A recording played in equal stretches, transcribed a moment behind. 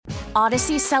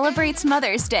Odyssey celebrates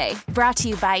Mother's Day, brought to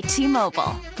you by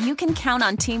T-Mobile. You can count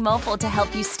on T-Mobile to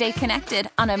help you stay connected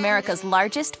on America's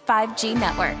largest 5G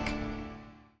network.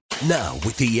 Now,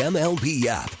 with the MLB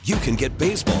app, you can get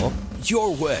baseball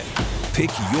your way. Pick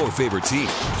your favorite team,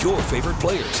 your favorite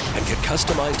players, and get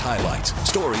customized highlights,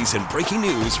 stories, and breaking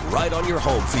news right on your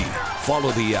home feed.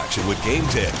 Follow the action with Game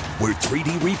Day, where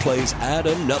 3D replays add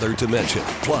another dimension.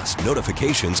 Plus,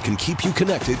 notifications can keep you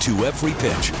connected to every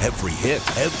pitch, every hit,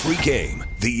 every game.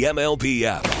 The MLB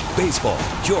app. Baseball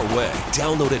your way.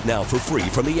 Download it now for free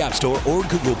from the App Store or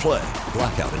Google Play.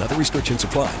 Blackout and other restrictions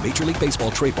apply. Major League Baseball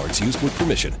trademarks used with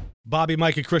permission. Bobby,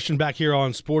 Mike, and Christian back here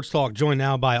on Sports Talk, joined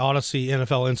now by Odyssey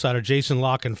NFL insider Jason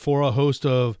La Canfora, host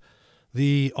of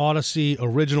the Odyssey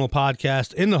original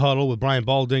podcast In the Huddle with Brian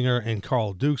Baldinger and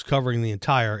Carl Dukes, covering the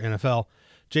entire NFL.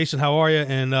 Jason, how are you?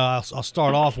 And I'll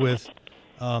start off with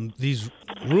these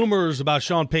rumors about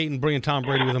Sean Payton bringing Tom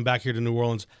Brady with him back here to New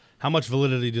Orleans. How much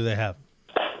validity do they have?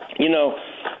 You know,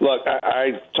 look,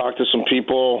 I talked to some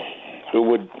people who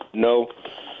would know,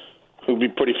 who'd be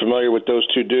pretty familiar with those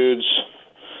two dudes.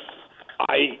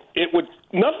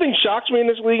 Nothing shocks me in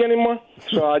this league anymore,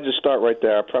 so I just start right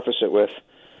there. I preface it with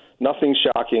nothing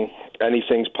shocking,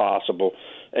 anything's possible,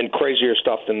 and crazier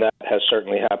stuff than that has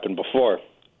certainly happened before.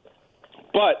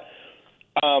 But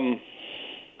I'm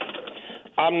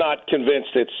not convinced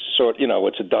it's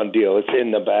it's a done deal, it's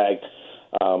in the bag,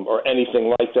 or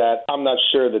anything like that. I'm not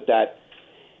sure that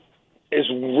is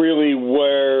really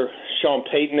where Sean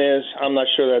Payton is. I'm not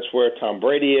sure that's where Tom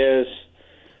Brady is.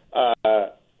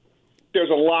 There's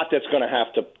a lot that's going to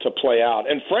have to play out.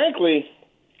 And frankly,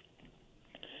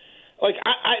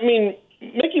 I mean,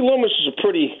 Mickey Loomis is a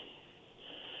pretty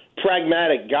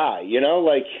pragmatic guy, you know?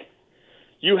 Like,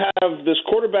 you have this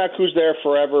quarterback who's there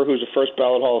forever, who's a first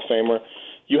ballot Hall of Famer.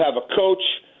 You have a coach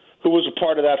who was a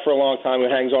part of that for a long time, who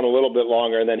hangs on a little bit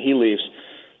longer, and then he leaves.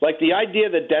 Like, the idea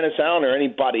that Dennis Allen or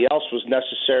anybody else was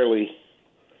necessarily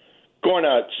going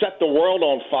to set the world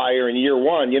on fire in year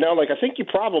one, you know? Like, I think you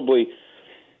probably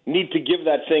need to give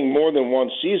that thing more than one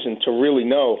season to really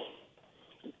know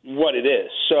what it is.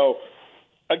 So,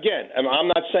 again, I'm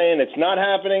not saying it's not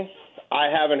happening. I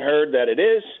haven't heard that it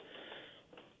is.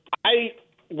 I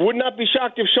would not be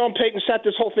shocked if Sean Payton sat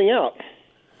this whole thing out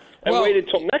and waited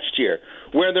till next year,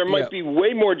 where there might be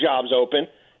way more jobs open.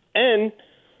 And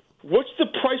what's the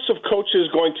price of coaches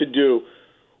going to do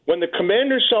when the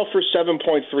Commanders sell for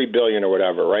 $7.3 billion or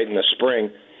whatever, right, in the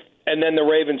spring, and then the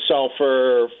Ravens sell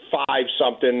for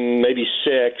 5-something, maybe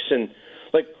 6, and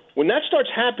like when that starts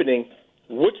happening,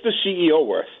 what's the CEO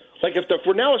worth? Like if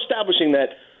we're now establishing that,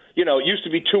 you know, it used to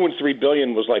be $2 and $3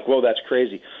 billion was like, whoa, that's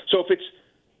crazy. So if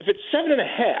it's 7.5,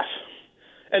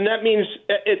 and that means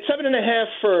it's 7.5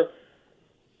 for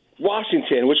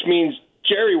Washington, which means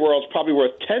Jerry World's probably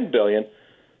worth $10 billion.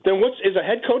 Then is a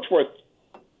head coach worth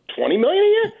 $20 million a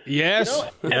year? Yes.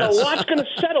 You know? And a lot's going to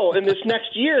settle in this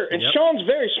next year. And Sean's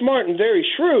very smart and very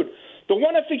shrewd. The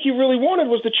one I think he really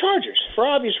wanted was the Chargers, for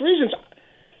obvious reasons.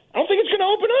 I don't think it's going to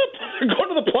open up or go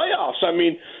to the playoffs. I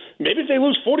mean, maybe if they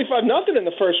lose 45-0 in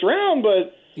the first round,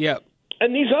 but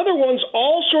and these other ones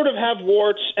all sort of have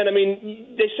warts. And I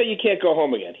mean, they say you can't go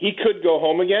home again. He could go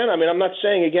home again. I mean, I'm not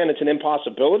saying again it's an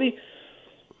impossibility,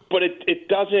 but it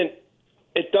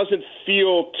doesn't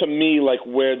feel to me like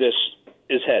where this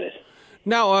is headed.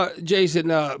 Now, Jason,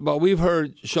 but we've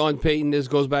heard Sean Payton. This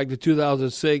goes back to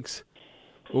 2006.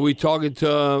 Were we talking to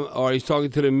him, or he's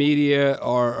talking to the media,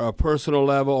 or a personal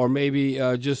level, or maybe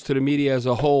just to the media as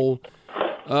a whole?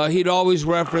 He'd always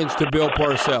reference to Bill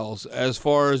Parcells as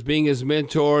far as being his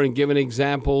mentor and giving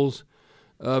examples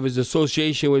of his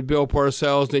association with Bill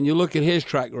Parcells. Then you look at his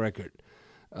track record.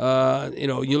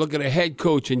 You look at a head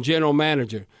coach and general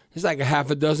manager. It's like a half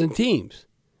a dozen teams.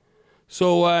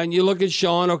 So and you look at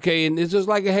Sean, okay, and it's just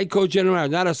like a head coach, general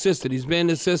manager, not assistant. He's been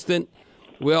assistant.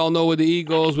 We all know with the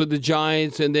Eagles, with the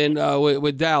Giants, and then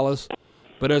with Dallas.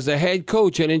 But as a head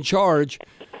coach and in charge,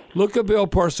 look at Bill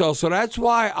Parcells. So that's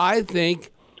why I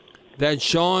think that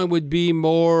Sean would be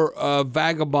more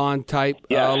vagabond type,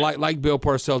 like Bill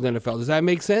Parcells in the NFL. Does that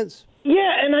make sense?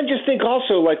 Yeah, and I just think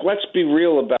also, like, let's be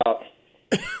real about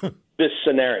this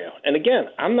scenario. And again,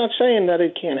 I'm not saying that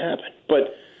it can't happen.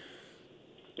 But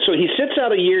so he sits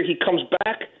out a year, he comes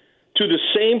back to the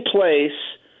same place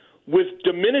with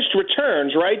diminished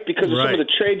returns, right, because of some of the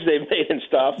trades they've made and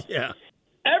stuff. Yeah.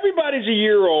 Everybody's a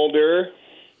year older.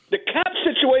 The cap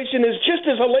situation is just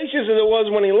as hellacious as it was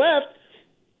when he left.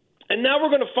 And now we're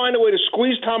going to find a way to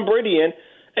squeeze Tom Brady in.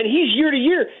 And he's year to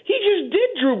year. He just did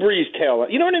Drew Brees' tail.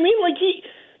 You know what I mean?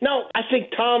 Now, I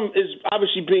think Tom is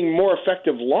obviously being more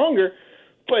effective longer,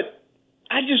 but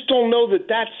I just don't know that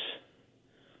that's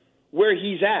where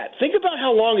he's at. Think about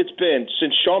how long it's been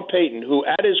since Sean Payton, who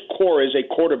at his core is a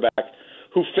quarterback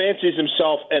who fancies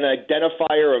himself an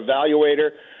identifier,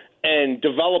 evaluator, and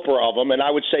developer of them, and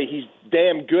I would say he's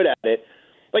damn good at it.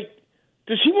 Like,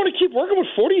 does he want to keep working with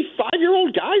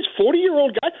 45-year-old guys,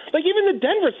 40-year-old guys? Like, even the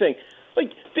Denver thing.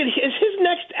 Like, is his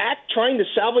next act trying to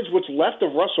salvage what's left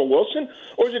of Russell Wilson,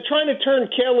 or is it trying to turn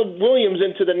Caleb Williams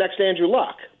into the next Andrew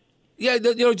Luck? Yeah,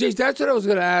 Jace, that's what I was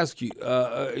going to ask you.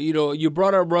 You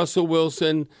brought up Russell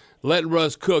Wilson, let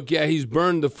Russ cook. Yeah, he's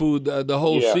burned the food the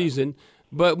whole season.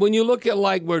 But when you look at,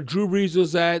 like, where Drew Brees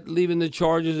was at, leaving the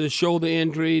Chargers, a shoulder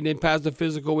injury, and then past the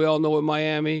physical, we all know with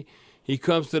Miami, he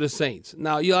comes to the Saints.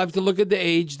 Now, you'll have to look at the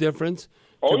age difference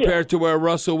compared to where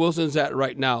Russell Wilson's at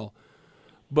right now.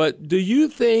 But do you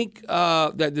think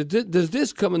does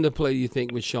this come into play, do you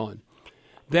think, with Sean?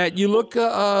 That you look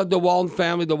at the Walton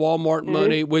family, the Walmart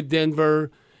money with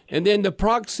Denver, and then the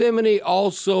proximity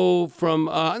also from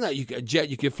you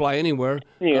could fly anywhere,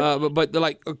 but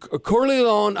like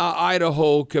Corleone,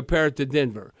 Idaho, compared to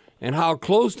Denver, and how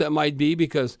close that might be.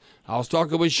 Because I was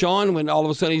talking with Sean when all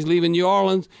of a sudden he's leaving New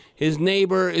Orleans. His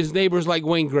neighbor's like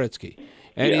Wayne Gretzky,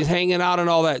 and he's hanging out and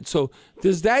all that. So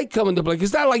does that come into play?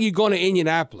 It's not like you're going to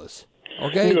Indianapolis,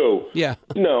 okay? No. Yeah.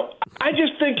 No. I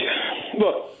just think,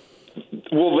 look,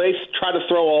 will they try to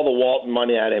throw all the Walton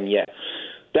money at him? Yeah.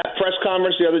 That press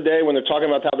conference the other day when they're talking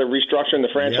about how they're restructuring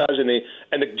the franchise and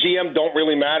the GM don't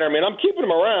really matter. I mean, I'm keeping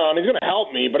him around. He's going to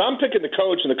help me, but I'm picking the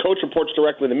coach, and the coach reports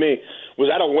directly to me. Was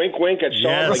that a wink at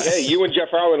Sean? Like, hey, you and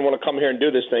Jeff Ireland want to come here and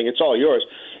do this thing. It's all yours.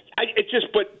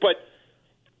 But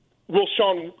will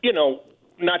Sean,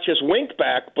 not just wink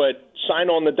back, but sign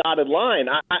on the dotted line?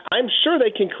 I'm sure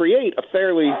they can create a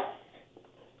fairly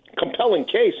compelling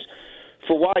case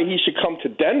for why he should come to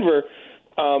Denver.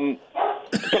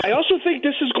 But I also think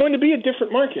this is going to be a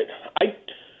different market.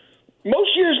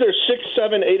 Most years there's 6,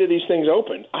 7, 8 of these things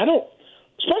open.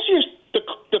 Especially if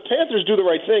the Panthers do the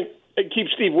right thing and keep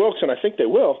Steve Wilkes, and I think they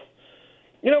will.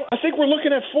 I think we're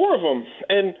looking at 4 of them.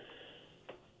 And,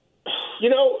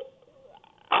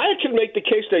 I can make the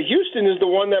case that Houston is the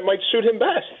one that might suit him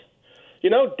best.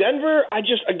 Denver, I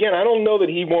don't know that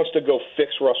he wants to go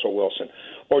fix Russell Wilson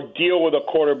or deal with a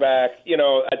quarterback,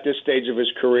 at this stage of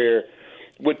his career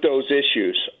with those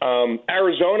issues.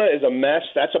 Arizona is a mess.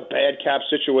 That's a bad cap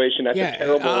situation. That's a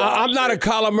terrible I'm not a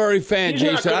Kyler Murray fan,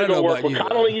 Jason. I don't know about you.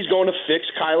 Connolly, he's going to fix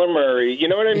Kyler Murray. You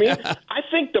know what I mean? Yeah. I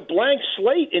think the blank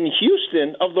slate in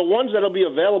Houston of the ones that will be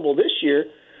available this year,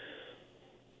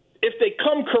 if they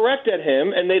come correct at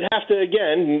him, and they'd have to,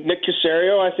 again, Nick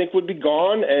Caserio, I think, would be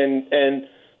gone, and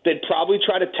they'd probably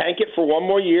try to tank it for one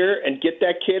more year and get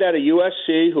that kid out of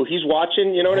USC who he's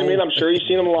watching. You know what I mean? I'm sure he's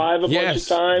seen him live a bunch of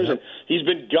times, and he's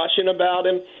been gushing about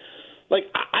him.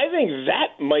 Like, I think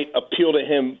that might appeal to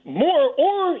him more.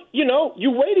 Or,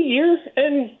 you wait a year,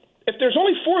 and if there's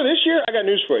only 4 this year, I got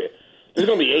news for you. There's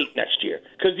going to be 8 next year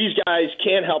because these guys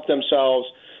can't help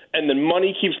themselves. And the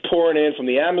money keeps pouring in from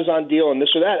the Amazon deal and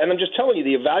this or that. And I'm just telling you,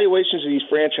 the evaluations of these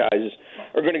franchises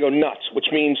are going to go nuts, which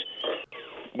means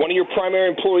one of your primary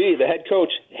employees, the head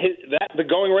coach, the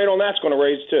going rate on that's going to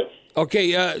raise too.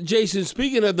 Okay, Jason,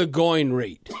 speaking of the going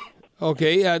rate,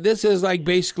 this is like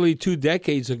basically 2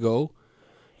 decades ago.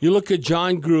 You look at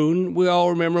John Gruden. We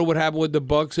all remember what happened with the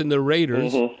Bucs and the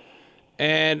Raiders,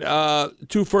 and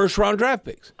 2 first-round draft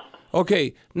picks.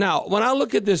 Okay, now, when I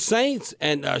look at the Saints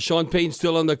and Sean Payton's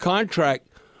still on the contract,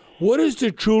 what is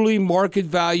the truly market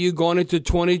value going into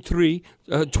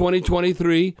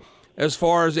 2023 as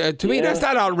far as, to me, that's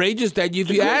not outrageous that if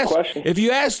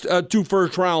you asked 2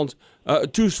 first-round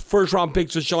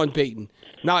picks of Sean Payton.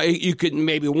 Now, you could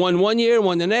maybe one year,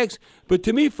 one the next, but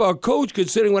to me, for a coach,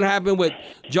 considering what happened with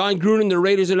John Gruden, the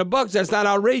Raiders, and the Bucs, that's not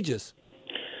outrageous.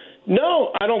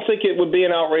 No, I don't think it would be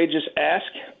an outrageous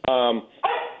ask.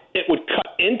 It would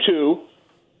cut into,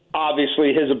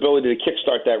 obviously, his ability to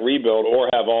kickstart that rebuild or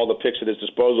have all the picks at his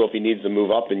disposal if he needs to move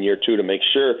up in year 2 to make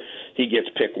sure he gets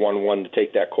pick 1-1 to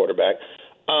take that quarterback.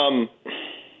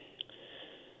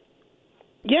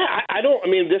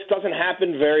 This doesn't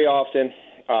happen very often.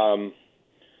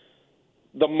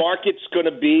 The market's going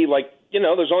to be like,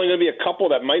 there's only going to be a couple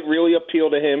that might really appeal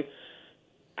to him.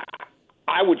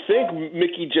 I would think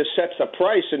Mickey just sets the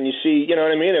price, and you see, you know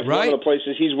what I mean? If one of the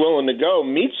places he's willing to go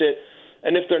meets it,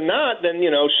 and if they're not, then,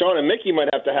 Sean and Mickey might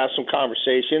have to have some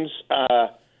conversations.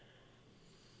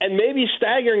 And maybe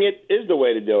staggering it is the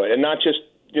way to do it, and not just,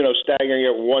 staggering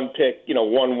it 1 pick,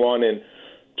 1-1 and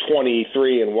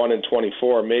 23 and 1 and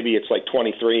 24. Maybe it's like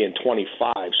 23 and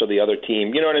 25, so the other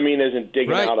team, isn't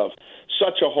digging out of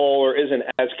such a hole or isn't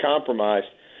as compromised.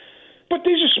 But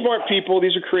these are smart people.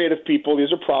 These are creative people.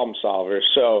 These are problem solvers.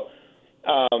 So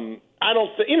I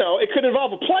don't think, it could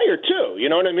involve a player too. You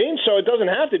know what I mean? So it doesn't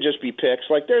have to just be picks.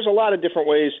 Like, there's a lot of different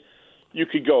ways you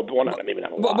could go. Well, not maybe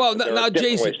not a lot. Well, now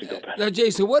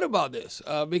Jason, what about this?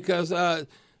 Because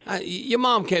your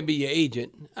mom can't be your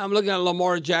agent. I'm looking at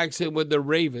Lamar Jackson with the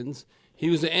Ravens. He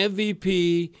was an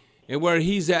MVP, and where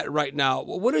he's at right now.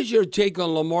 What is your take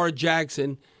on Lamar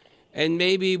Jackson? And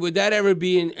maybe would that ever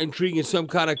be intriguing, some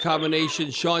kind of combination,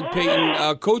 Sean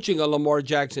Payton coaching a Lamar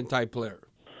Jackson type player?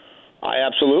 I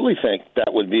absolutely think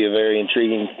that would be a very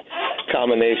intriguing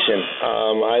combination.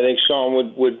 I think Sean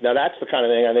would. Now that's the kind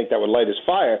of thing I think that would light his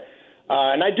fire.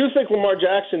 And I do think Lamar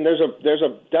Jackson. There's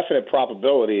a definite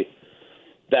probability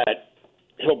that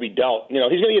he'll be dealt. He's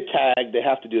going to get tagged. They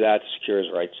have to do that to secure his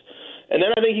rights. And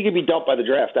then I think he could be dealt by the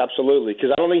draft. Absolutely,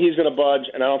 because I don't think he's going to budge,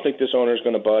 and I don't think this owner is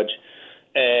going to budge.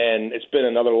 And it's been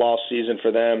another lost season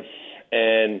for them.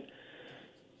 And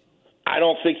I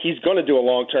don't think he's going to do a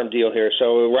long-term deal here.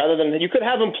 So rather than you could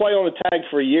have him play on the tag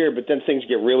for a year, but then things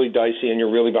get really dicey and you're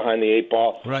really behind the eight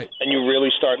ball, right? And you really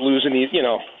start losing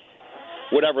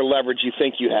whatever leverage you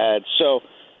think you had. So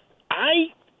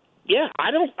I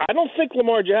don't think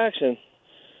Lamar Jackson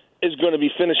is going to be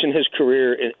finishing his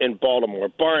career in Baltimore,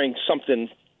 barring something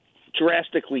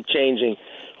drastically changing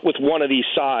with one of these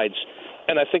sides.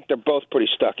 And I think they're both pretty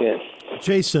stuck in.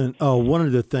 Jason, one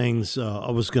of the things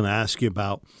I was going to ask you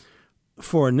about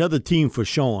for another team for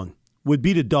Sean would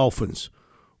be the Dolphins.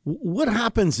 What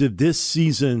happens if this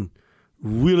season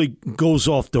really goes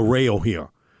off the rail here?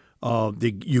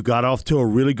 You got off to a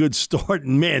really good start,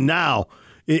 and, man, now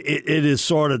it is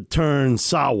sort of turned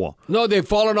sour. No, they've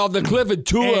fallen off the cliff in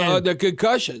two of the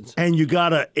concussions. And you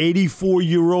got an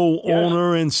 84-year-old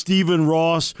owner in Stephen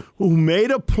Ross who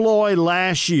made a ploy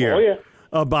last year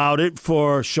about it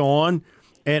for Sean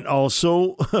and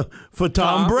also for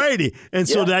Tom Brady. And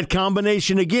so that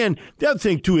combination, again, the other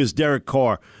thing, too, is Derek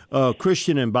Carr.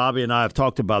 Christian and Bobby and I have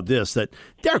talked about this, that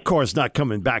Derek Carr is not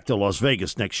coming back to Las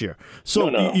Vegas next year.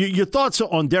 So your thoughts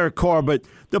on Derek Carr, but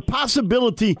the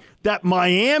possibility that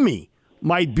Miami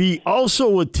might be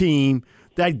also a team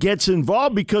that gets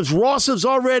involved because Ross has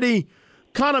already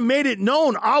kind of made it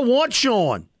known, I want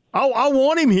Sean. I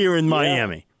want him here in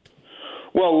Miami.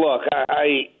 Well, look,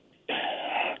 I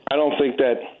don't think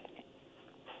that.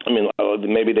 I mean,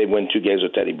 maybe they win 2 games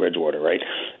with Teddy Bridgewater, right?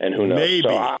 And who knows? Maybe.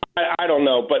 So I don't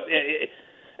know, but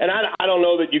I don't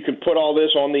know that you can put all this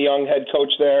on the young head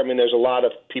coach there. I mean, there's a lot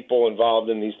of people involved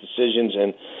in these decisions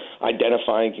and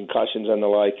identifying concussions and the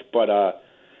like. But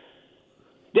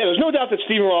there's no doubt that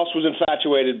Stephen Ross was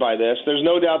infatuated by this. There's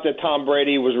no doubt that Tom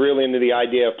Brady was really into the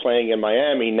idea of playing in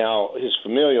Miami. Now his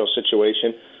familial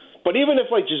situation. But even if,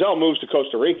 like, Giselle moves to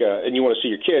Costa Rica and you want to see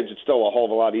your kids, it's still a whole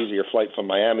of a lot easier flight from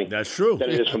Miami than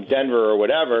it is from Denver or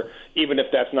whatever, even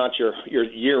if that's not your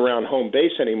year-round home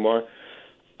base anymore.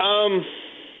 And,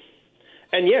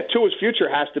 Tua's future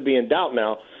has to be in doubt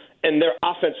now, and their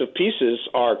offensive pieces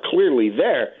are clearly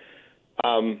there.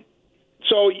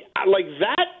 So, like,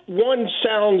 that one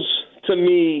sounds to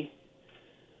me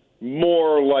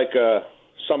more like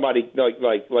somebody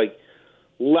like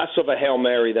less of a Hail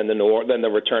Mary than the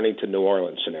returning to New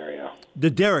Orleans scenario.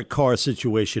 The Derek Carr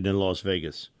situation in Las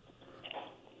Vegas.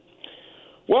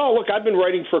 Well, look, I've been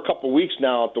writing for a couple of weeks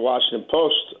now at the Washington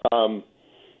Post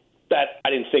that I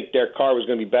didn't think Derek Carr was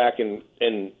going to be back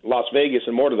in Las Vegas,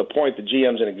 and more to the point, the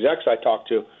GMs and execs I talked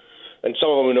to, and some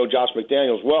of them who know Josh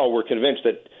McDaniels well, were convinced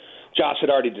that Josh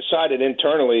had already decided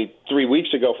internally 4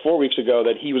 weeks ago,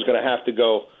 that he was going to have to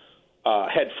go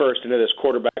head first into this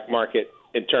quarterback market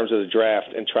in terms of the draft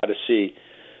and try to see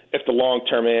if the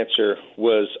long-term answer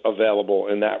was available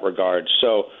in that regard.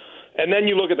 So, and then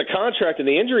you look at the contract and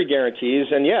the injury guarantees,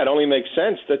 and it only makes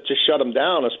sense that to shut him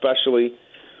down, especially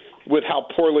with how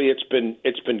poorly it's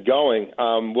been going.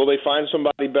 Will they find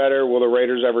somebody better? Will the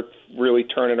Raiders ever really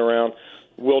turn it around?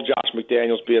 Will Josh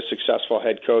McDaniels be a successful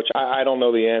head coach? I don't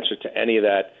know the answer to any of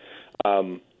that.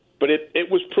 But it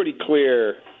was pretty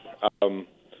clear,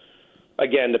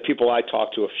 again, the people I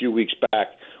talked to a few weeks back,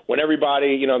 when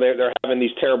everybody, they're having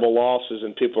these terrible losses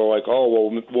and people are like, oh,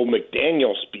 well, will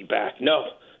McDaniels be back? No.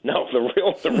 The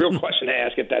real question to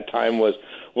ask at that time was,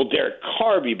 will Derek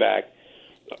Carr be back?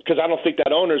 Because I don't think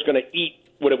that owner is going to eat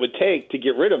what it would take to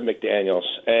get rid of McDaniels.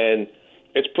 And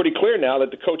it's pretty clear now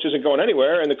that the coach isn't going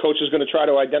anywhere, and the coach is going to try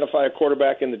to identify a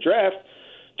quarterback in the draft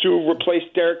to replace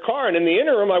Derek Carr. And in the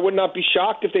interim, I would not be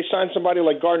shocked if they signed somebody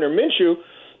like Gardner Minshew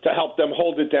to help them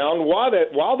hold it down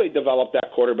while they develop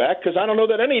that quarterback, because I don't know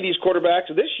that any of these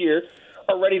quarterbacks this year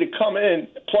are ready to come in,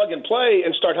 plug and play,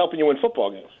 and start helping you win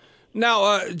football games.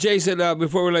 Now, Jason,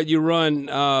 before we let you run,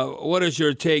 what is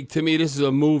your take? To me, this is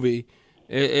a movie.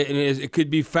 It could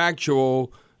be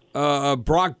factual.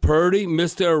 Brock Purdy,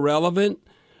 Mr. Irrelevant,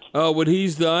 what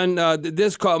he's done,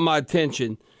 this caught my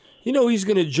attention. You know, he's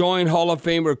going to join Hall of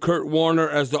Famer Kurt Warner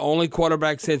as the only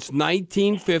quarterback since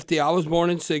 1950. I was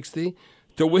born in 60,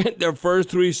 to win their first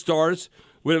 3 starts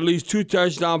with at least 2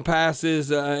 touchdown passes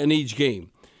in each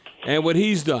game. And what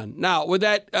he's done. Now, with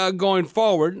that going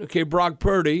forward, okay, Brock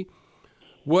Purdy,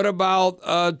 what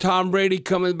about Tom Brady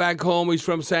coming back home? He's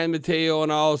from San Mateo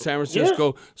and all, San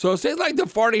Francisco. Yeah. So it seems like the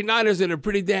 49ers are in a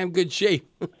pretty damn good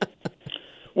shape.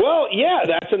 Well, yeah,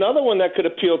 that's another one that could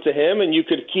appeal to him, and you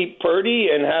could keep Purdy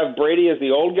and have Brady as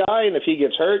the old guy, and if he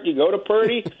gets hurt, you go to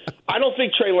Purdy. I don't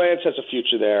think Trey Lance has a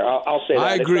future there. I'll say that.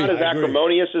 I agree. It's not as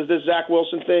acrimonious as this Zach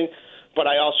Wilson thing, but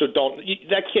I also don't –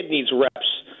 that kid needs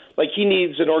reps. Like, he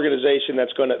needs an organization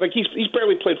that's going to – like, he's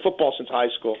barely played football since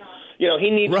high school. You know, he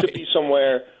needs to be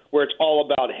somewhere where it's all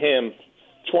about him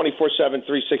 24/7,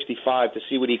 365 to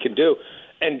see what he can do.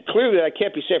 And clearly that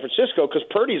can't be San Francisco because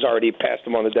Purdy's already passed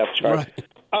him on the depth chart.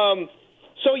 Right.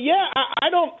 So yeah, I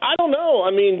don't know.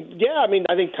 I mean,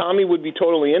 I think Tommy would be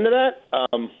totally into that.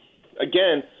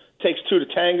 Again, takes 2 to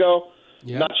tango.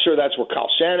 Yeah. Not sure that's where Kyle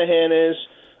Shanahan is,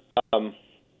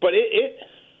 but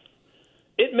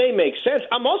it may make sense.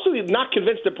 I'm also not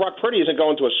convinced that Brock Purdy isn't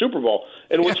going to a Super Bowl.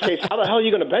 In which case, how the hell are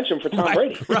you going to bench him for Tom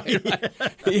Brady? Right.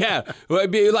 Yeah, well,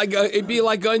 it'd be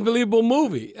like an unbelievable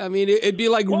movie. I mean, it'd be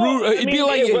like that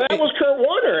was Kurt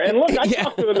Warner. And look, I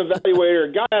talked to an evaluator,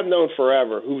 a guy I've known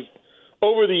forever, who's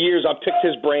over the years I've picked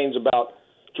his brains about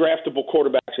draftable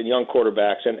quarterbacks and young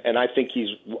quarterbacks, and I think he's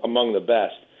among the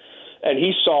best. And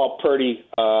he saw Purdy,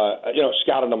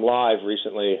 scouted him live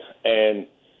recently, and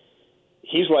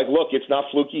he's like, look, it's not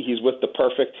fluky. He's with the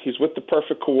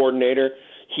perfect coordinator.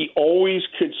 He always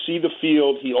could see the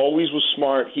field. He always was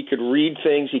smart. He could read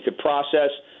things. He could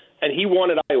process. And he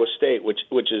wanted Iowa State,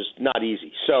 which is not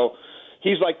easy. So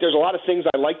he's like, there's a lot of things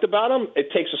I liked about him.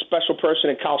 It takes a special person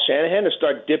in Kyle Shanahan to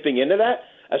start dipping into that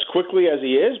as quickly as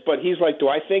he is. But he's like, do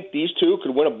I think these two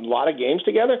could win a lot of games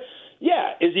together?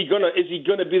 Yeah. Is he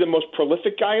gonna be the most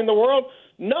prolific guy in the world?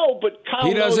 No, but Kyle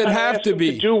he doesn't have to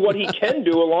be. To do what he can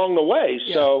do along the way.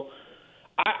 Yeah. So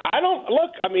I don't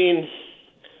look. I mean,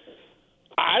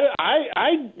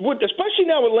 I would, especially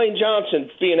now with Lane Johnson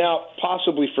being out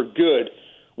possibly for good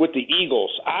with the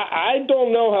Eagles. I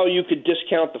don't know how you could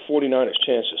discount the 49ers'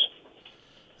 chances.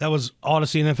 That was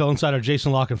Odyssey NFL insider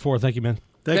Jason La Canfora. Thank you, man.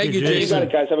 Thank you, Jason. You got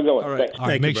it, guys. Have a good one. All right. Thanks. All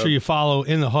right. Make sure you follow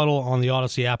In the Huddle on the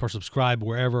Odyssey app or subscribe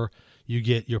wherever you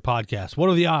get your podcast. What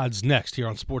are the odds next here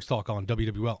on Sports Talk on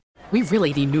WWL? We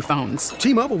really need new phones.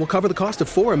 T-Mobile will cover the cost of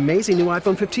 4 amazing new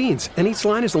iPhone 15s, and each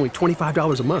line is only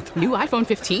 $25 a month. New iPhone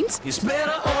 15s? It's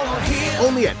better over here.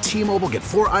 Only at T-Mobile, get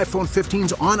 4 iPhone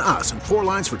 15s on us and 4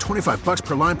 lines for $25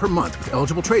 per line per month with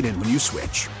eligible trade-in when you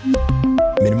switch.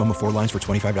 Minimum of 4 lines for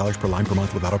 $25 per line per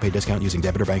month with autopay discount using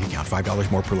debit or bank account.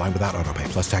 $5 more per line without autopay,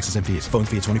 plus taxes and fees. Phone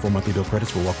fee at 24 monthly bill credits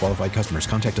for well-qualified customers.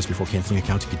 Contact us before canceling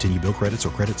account to continue bill credits or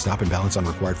credit stop and balance on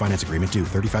required finance agreement due.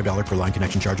 $35 per line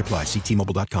connection charge applies. See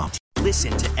T-Mobile.com.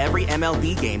 Listen to every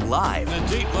MLB game live. In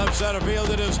the deep left center field,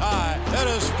 it is high, it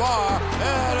is far,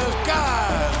 it is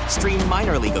gone. Stream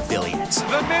minor league affiliates.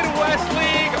 The Midwest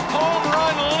League home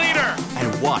run leader.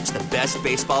 And watch the best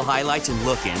baseball highlights and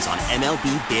look-ins on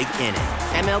MLB Big Inning.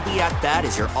 MLB At Bat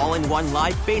is your all-in-one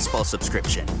live baseball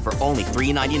subscription for only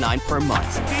 $3.99 per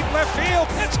month. Deep left field,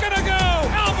 it's gonna go.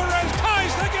 Alvarez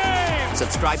ties the game.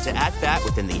 Subscribe to At Bat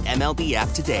within the MLB app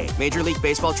today. Major League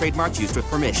Baseball trademarks used with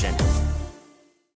permission.